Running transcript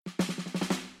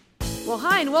Well,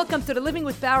 hi, and welcome to the Living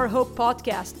with Power Hope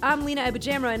podcast. I'm Lena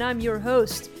Abujamra, and I'm your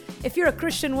host. If you're a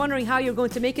Christian wondering how you're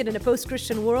going to make it in a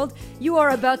post-Christian world, you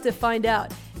are about to find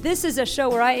out. This is a show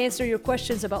where I answer your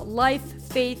questions about life,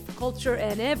 faith, culture,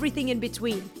 and everything in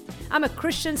between. I'm a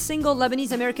Christian, single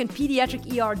Lebanese-American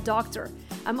pediatric ER doctor.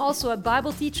 I'm also a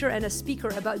Bible teacher and a speaker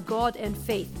about God and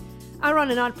faith. I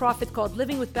run a nonprofit called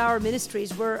Living with Power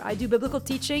Ministries, where I do biblical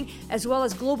teaching as well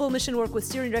as global mission work with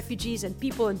Syrian refugees and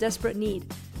people in desperate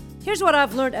need. Here's what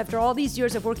I've learned after all these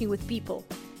years of working with people.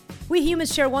 We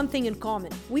humans share one thing in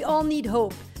common. We all need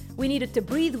hope. We need it to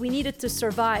breathe. We need it to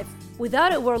survive.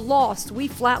 Without it, we're lost. We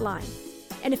flatline.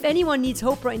 And if anyone needs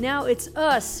hope right now, it's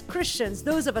us, Christians,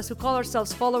 those of us who call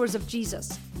ourselves followers of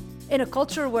Jesus. In a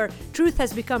culture where truth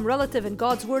has become relative and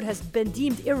God's word has been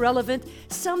deemed irrelevant,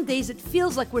 some days it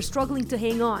feels like we're struggling to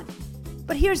hang on.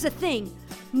 But here's the thing.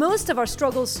 Most of our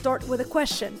struggles start with a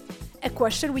question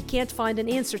we can't find an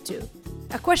answer to.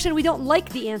 A question we don't like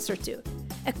the answer to.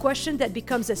 A question that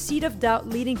becomes a seed of doubt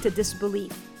leading to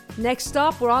disbelief. Next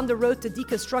stop, we're on the road to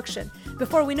deconstruction.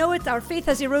 Before we know it, our faith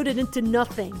has eroded into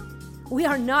nothing. We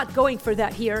are not going for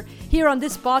that here. Here on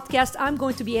this podcast, I'm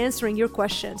going to be answering your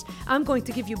questions. I'm going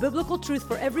to give you biblical truth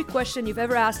for every question you've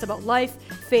ever asked about life,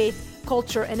 faith,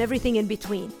 culture, and everything in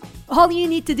between. All you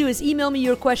need to do is email me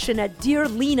your question at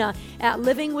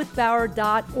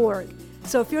dearlena@livingwithpower.org.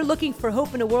 So if you're looking for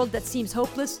hope in a world that seems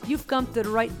hopeless, you've come to the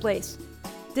right place.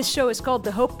 This show is called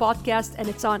The Hope Podcast, and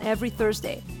it's on every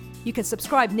Thursday. You can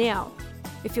subscribe now.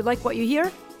 If you like what you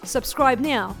hear, subscribe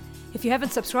now. If you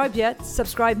haven't subscribed yet,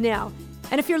 subscribe now.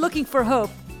 And if you're looking for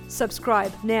hope,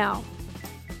 subscribe now.